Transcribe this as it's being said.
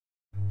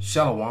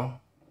Shalom.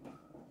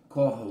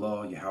 Call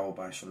halal, YAHAWAH,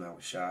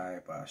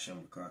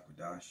 BaHaSHam,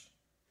 QADASH.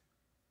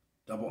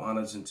 Double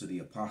honors into the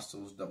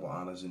apostles, double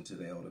honors into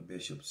the elder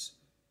bishops.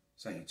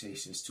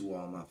 Salutations to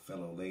all my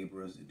fellow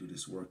laborers that do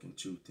this work in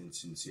truth and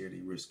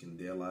sincerity, risking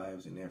their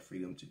lives and their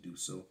freedom to do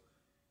so,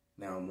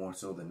 now more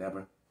so than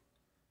ever.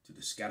 To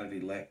the scattered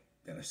elect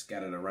that are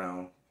scattered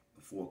around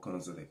the four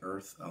corners of the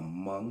earth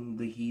among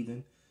the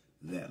heathen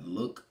that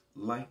look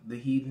like the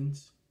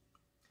heathens.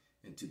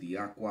 And to the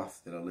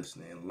YAHAWAH that are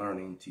listening and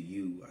learning, to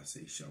you, I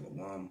say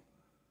shalom.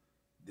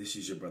 This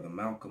is your brother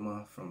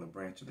MALCHAAMAH from the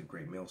branch of the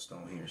Great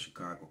Millstone here in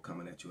Chicago,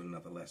 coming at you with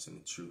another lesson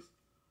in truth.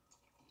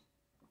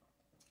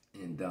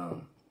 And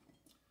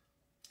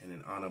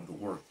in honor of the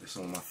work that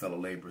some of my fellow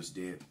laborers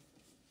did,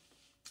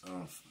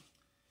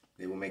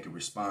 they were making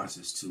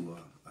responses to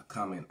a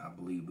comment I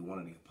believe that one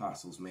of the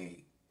apostles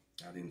made.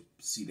 I didn't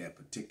see that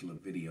particular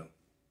video.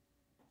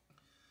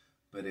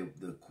 But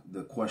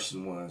the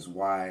question was,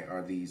 why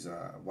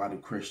do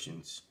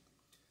Christians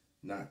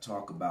not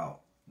talk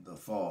about the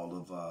fall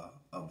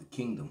of the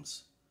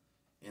kingdoms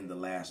in the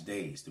last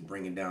days, the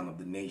bringing down of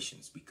the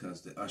nations?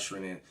 Because the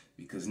ushering in,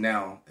 because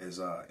now,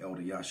 as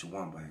Elder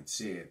YAHAWAH had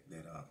said,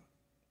 that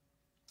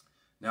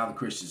now the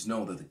Christians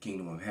know that the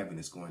kingdom of heaven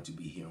is going to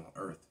be here on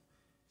earth,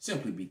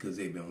 simply because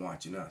they've been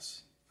watching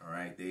us. All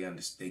right, they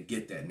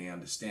get that and they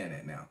understand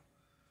that now.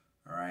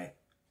 All right,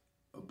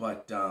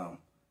 but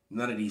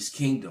none of these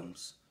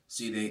kingdoms,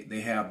 see, they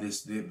have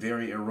this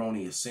very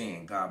erroneous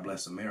saying, God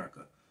bless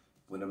America,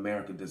 when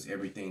America does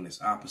everything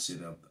that's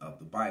opposite of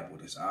the Bible,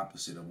 that's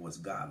opposite of what's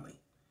godly,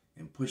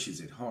 and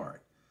pushes it hard.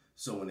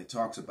 So when it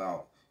talks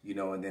about,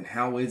 and then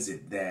how is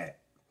it that,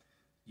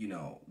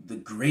 the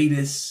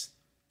greatest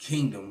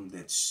kingdom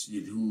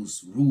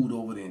who's ruled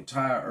over the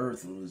entire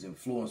earth and whose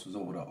influence was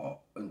over the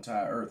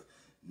entire earth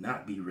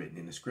not be written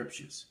in the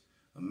scriptures?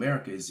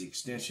 America is the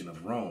extension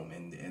of Rome,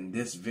 and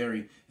this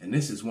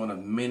is one of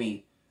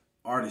many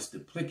artist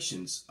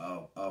depictions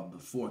of the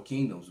four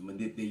kingdoms, but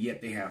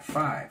yet they have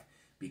five,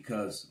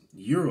 because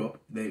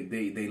Europe,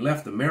 they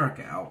left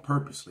America out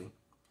purposely,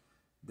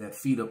 that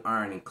feet of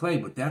iron and clay,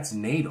 but that's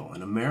NATO,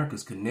 and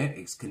America's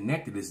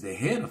connected as the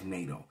head of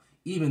NATO,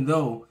 even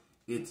though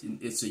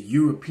it's a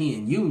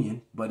European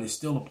Union, but it's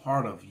still a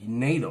part of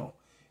NATO,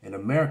 and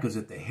America's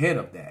at the head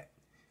of that.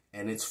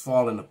 And it's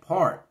falling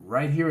apart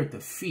right here at the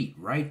feet,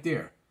 right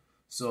there.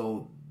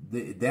 So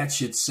that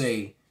should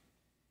say,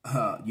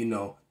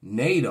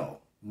 NATO,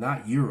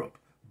 not Europe.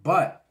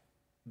 But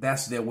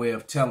that's their way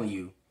of telling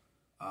you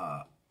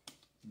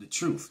the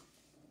truth.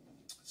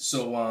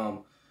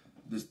 So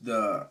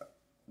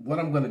what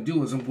I'm going to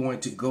do is I'm going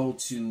to go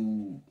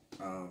to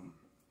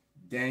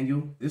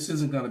Daniel. This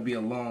isn't going to be a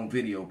long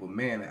video, but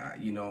man,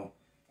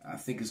 I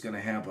think it's going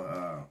to have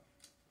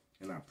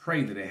and I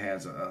pray that it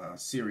has a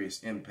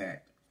serious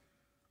impact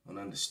on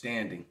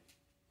understanding,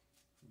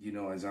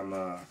 as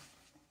I'm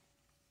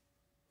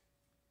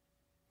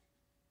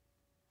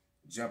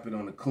jumping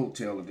on the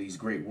coattail of these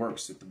great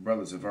works that the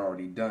brothers have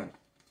already done,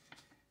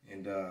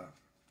 and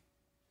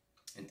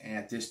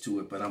add this to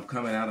it. But I'm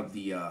coming out of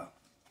the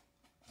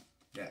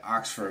that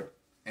Oxford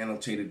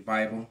Annotated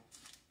Bible.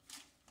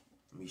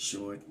 Let me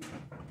show it.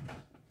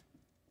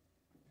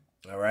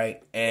 All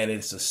right, and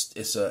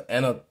it's a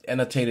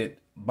annotated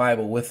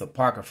Bible with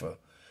Apocrypha,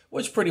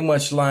 which pretty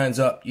much lines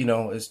up,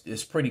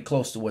 it's pretty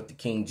close to what the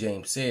King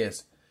James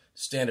says,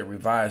 Standard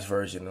Revised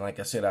Version. And like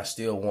I said, I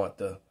still want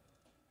the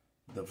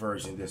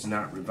version that's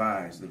not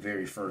revised, the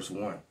very first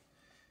one.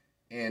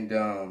 And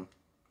I'm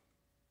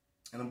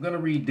going to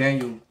read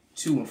Daniel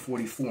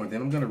 2:44, and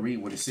then I'm going to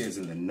read what it says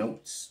in the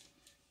notes,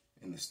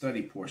 in the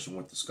study portion,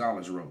 what the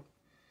scholars wrote.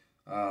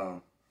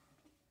 And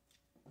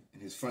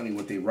it's funny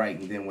what they write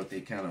and then what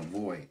they kind of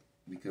avoid,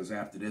 because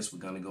after this, we're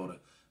going to go to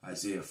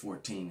Isaiah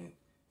 14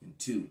 and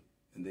 2.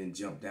 And then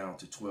jump down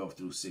to 12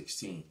 through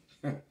 16.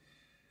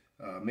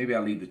 Maybe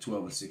I'll leave the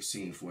 12 and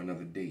 16 for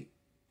another date.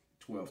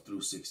 12 through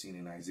 16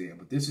 in Isaiah.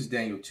 But this is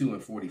Daniel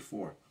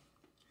 2:44.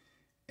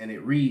 And it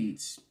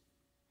reads,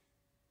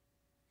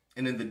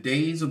 "And in the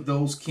days of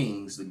those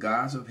kings, the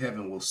gods of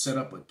heaven will set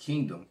up a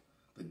kingdom.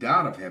 The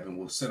God of heaven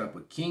will set up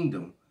a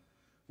kingdom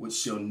which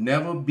shall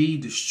never be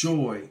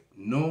destroyed,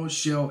 nor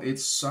shall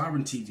its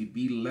sovereignty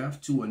be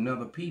left to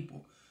another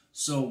people."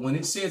 So when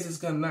it says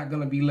it's not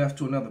going to be left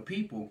to another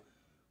people,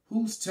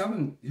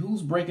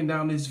 who's breaking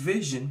down this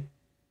vision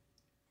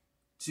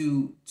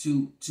to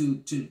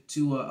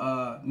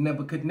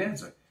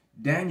Nebuchadnezzar?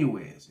 Daniel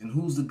is. And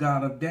who's the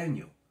God of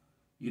Daniel?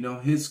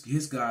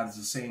 His God is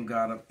the same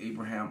God of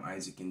Abraham,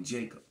 Isaac, and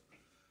Jacob.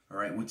 All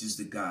right, which is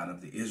the God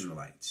of the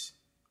Israelites.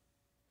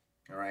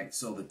 All right,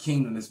 so the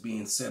kingdom that's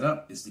being set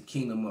up is the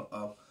kingdom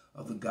of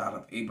the God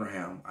of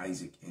Abraham,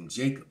 Isaac, and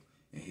Jacob,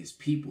 and his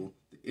people,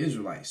 the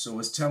Israelites. So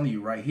it's telling you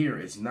right here,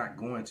 it's not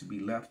going to be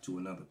left to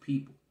another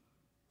people.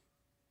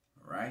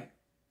 Right?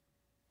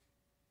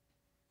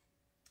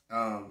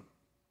 And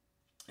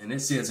it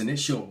says, "And it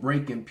shall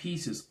break in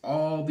pieces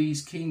all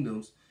these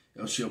kingdoms,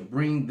 it shall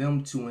bring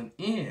them to an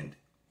end."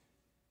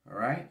 All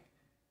right?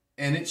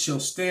 "And it shall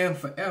stand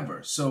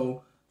forever."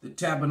 So the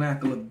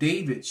tabernacle of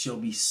David shall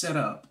be set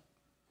up,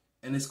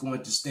 and it's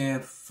going to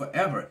stand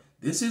forever.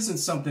 This isn't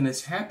something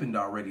that's happened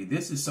already.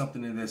 This is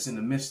something that's in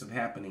the midst of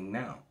happening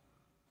now.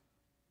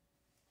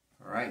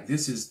 All right,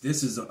 this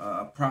is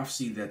a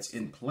prophecy that's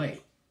in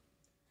play.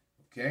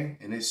 Okay,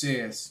 and it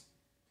says,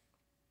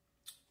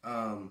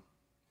 and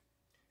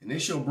it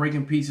shall break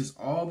in pieces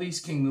all these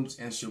kingdoms,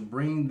 and shall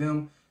bring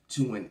them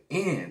to an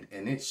end,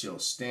 and it shall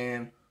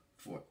stand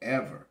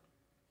forever.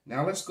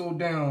 Now let's go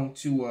down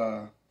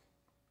to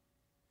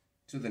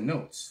the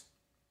notes.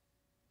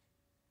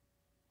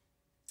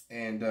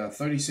 And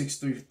 36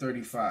 through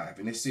 35.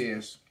 And it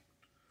says,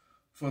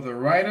 for the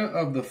writer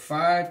of the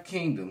 5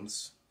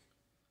 kingdoms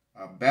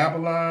are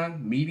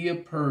Babylon, Media,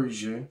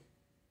 Persia,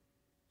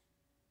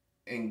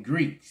 and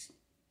Greeks.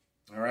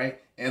 All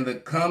right. And the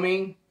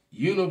coming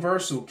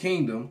universal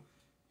kingdom.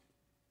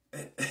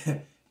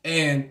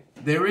 And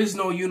there is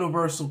no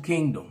universal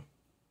kingdom.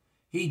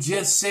 He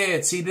just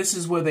said, see, this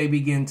is where they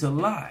begin to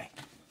lie.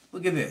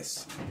 Look at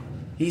this.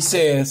 He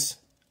says,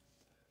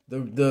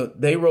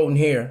 they wrote in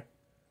here,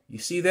 you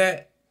see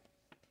that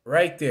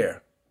right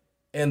there,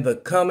 and the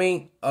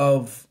coming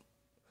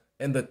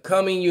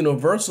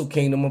universal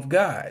kingdom of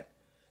God.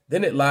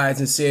 Then it lies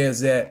and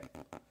says that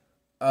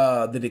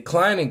the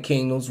declining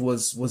kingdoms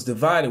was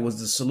divided,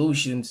 was the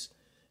Seleucians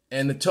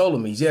and the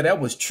Ptolemies. Yeah,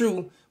 that was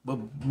true, but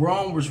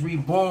Rome was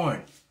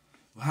reborn.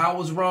 How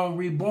was Rome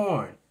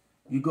reborn?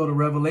 You go to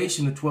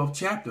Revelation, the 12th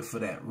chapter for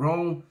that.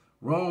 Rome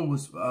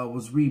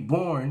was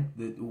reborn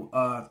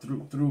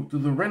through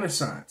the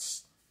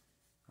Renaissance.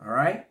 All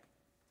right.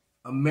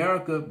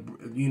 America,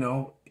 you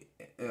know,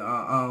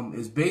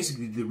 is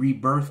basically the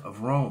rebirth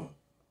of Rome.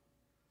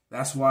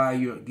 That's why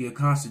your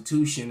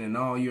Constitution and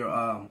all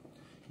your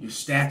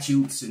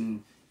statutes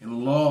and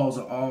laws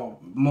are all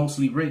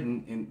mostly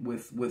written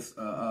with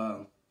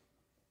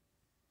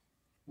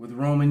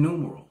Roman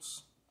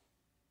numerals.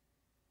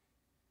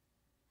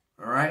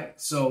 All right,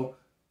 so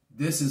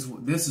this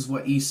is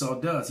what Esau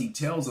does. He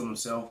tells on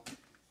himself,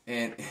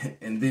 and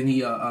then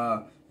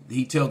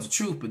he tells the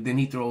truth, but then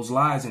he throws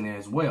lies in there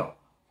as well.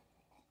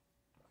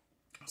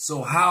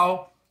 So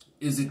how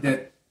is it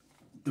that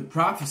the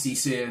prophecy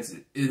says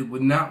it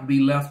would not be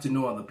left to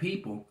no other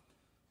people,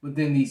 but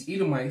then these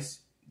Edomites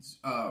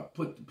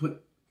put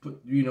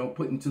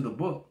into the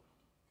book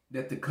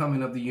that the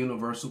coming of the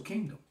universal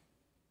kingdom?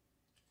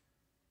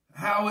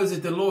 How is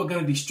it the Lord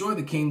going to destroy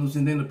the kingdoms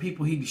and then the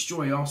people he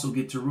destroy also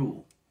get to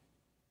rule?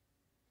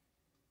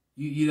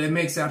 That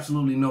makes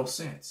absolutely no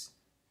sense.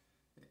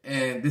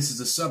 And this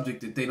is a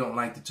subject that they don't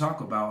like to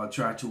talk about or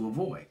try to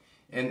avoid.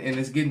 And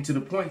it's getting to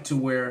the point to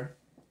where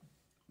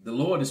the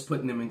Lord is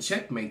putting them in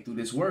checkmate through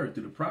this word,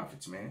 through the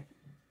prophets, man.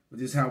 But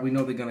this is how we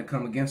know they're going to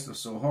come against us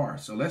so hard.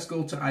 So let's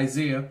go to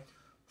Isaiah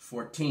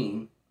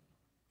 14,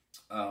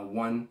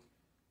 1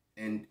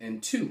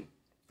 and 2.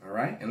 All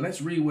right. And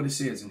let's read what it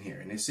says in here.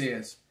 And it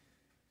says,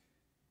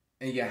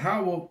 and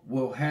Yahawah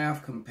will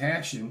have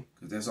compassion,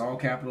 because that's all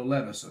capital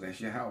letters. So that's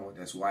Yahawah.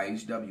 That's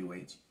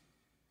YHWH.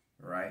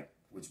 All right.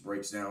 Which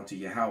breaks down to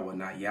Yahawah,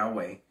 not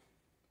Yahweh.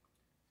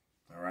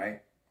 All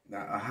right.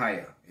 Not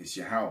Ahia. It's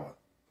Yahawah.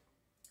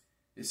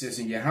 It says,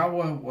 and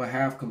Yahawah will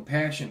have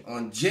compassion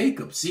on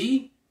Jacob.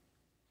 See?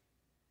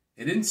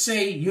 It didn't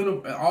say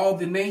all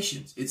the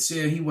nations. It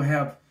said he will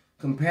have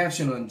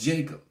compassion on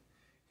Jacob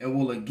and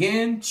will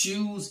again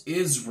choose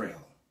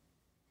Israel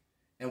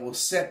and will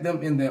set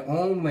them in their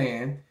own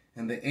land,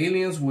 and the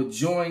aliens will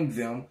join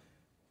them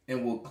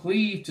and will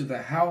cleave to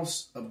the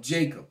house of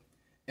Jacob.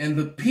 And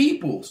the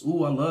peoples,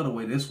 ooh, I love the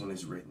way this one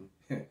is written.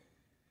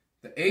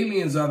 The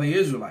aliens are the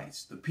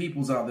Israelites. The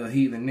peoples are the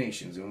heathen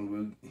nations.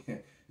 And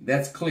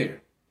that's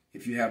clear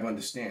if you have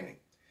understanding.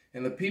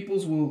 And the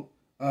peoples will,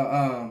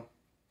 the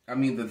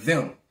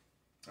them,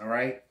 all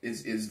right,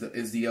 is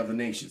the other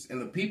nations. And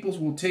the peoples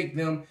will take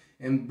them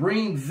and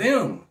bring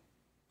them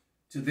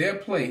to their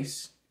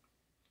place.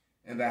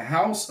 And the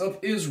house of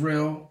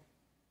Israel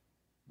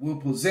will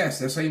possess.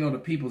 That's how you know the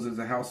peoples is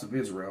the house of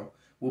Israel.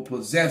 Will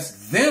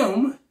possess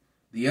them,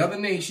 the other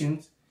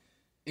nations,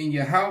 in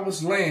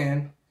Yahweh's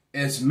land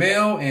as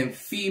male and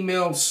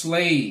female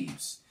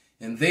slaves.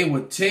 And they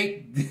would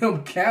take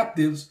them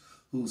captives,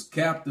 whose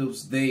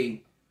captives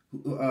they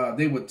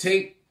would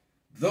take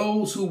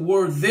those who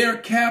were their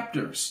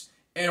captors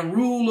and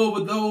rule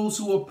over those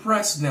who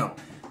oppressed them.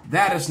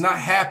 That has not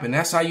happened.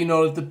 That's how you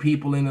know that the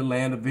people in the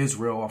land of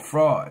Israel are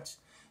frauds.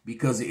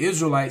 Because the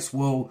Israelites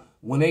will,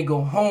 when they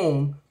go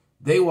home,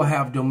 they will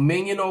have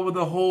dominion over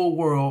the whole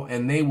world,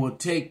 and they will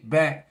take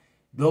back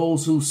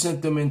those who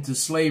sent them into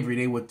slavery.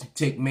 They would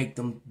make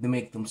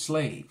them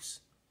slaves.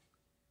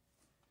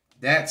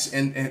 That's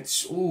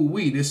this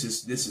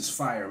is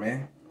fire,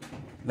 man.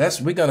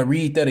 We're gonna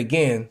read that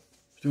again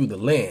through the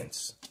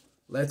lens.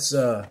 Let's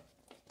all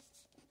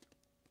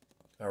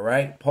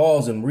right,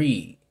 pause and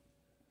read.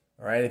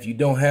 All right, if you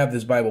don't have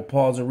this Bible,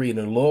 pause and read.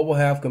 And the Lord will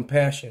have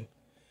compassion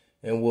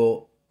and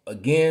will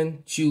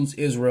again choose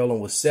Israel and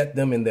will set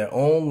them in their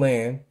own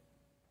land,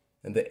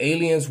 and the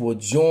aliens will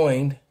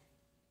join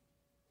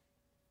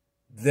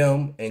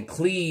them and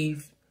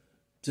cleave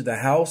to the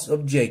house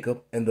of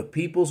Jacob, and the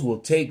peoples will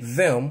take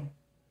them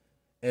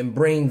and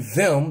bring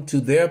them to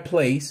their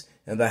place,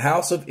 and the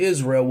house of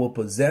Israel will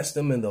possess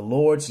them in the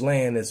Lord's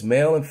land as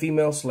male and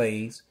female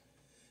slaves,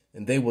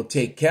 and they will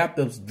take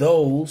captives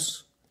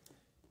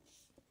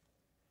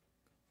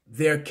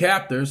their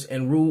captors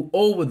and rule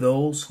over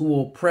those who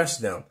oppress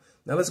them.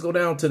 Now let's go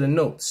down to the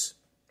notes.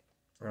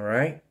 All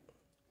right.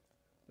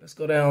 Let's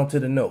go down to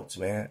the notes,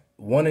 man.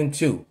 1 and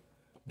 2.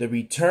 The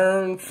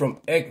return from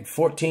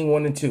 14,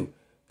 1 and 2.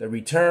 The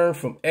return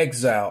from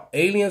exile.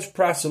 Aliens,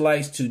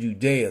 proselytes to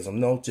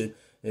Judaism. To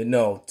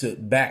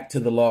back to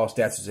the law,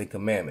 statutes, and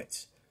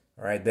commandments.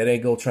 All right. There they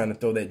go trying to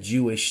throw that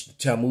Jewish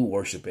Talmud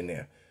worship in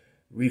there.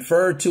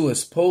 Referred to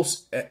as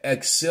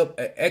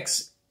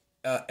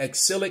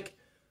post-exilic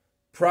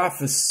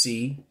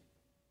prophecy.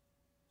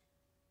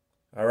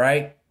 All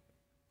right.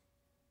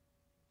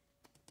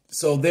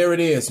 So there it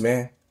is,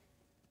 man.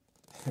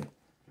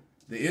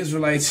 The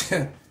Israelites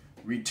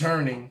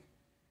returning.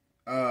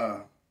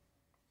 And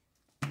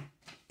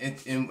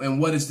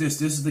what is this?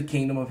 This is the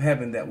kingdom of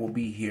heaven that will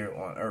be here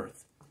on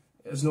earth.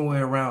 There's no way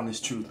around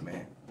this truth,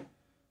 man.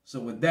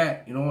 So with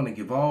that, I want to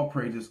give all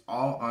praises,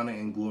 all honor,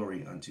 and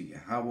glory unto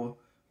Yahawah,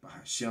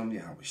 BaHaSHam,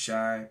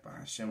 YAHAWASHI,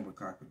 BaHaSHam,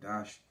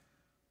 QADASH,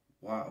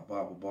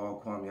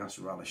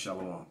 YAHAWAH,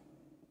 Shalom.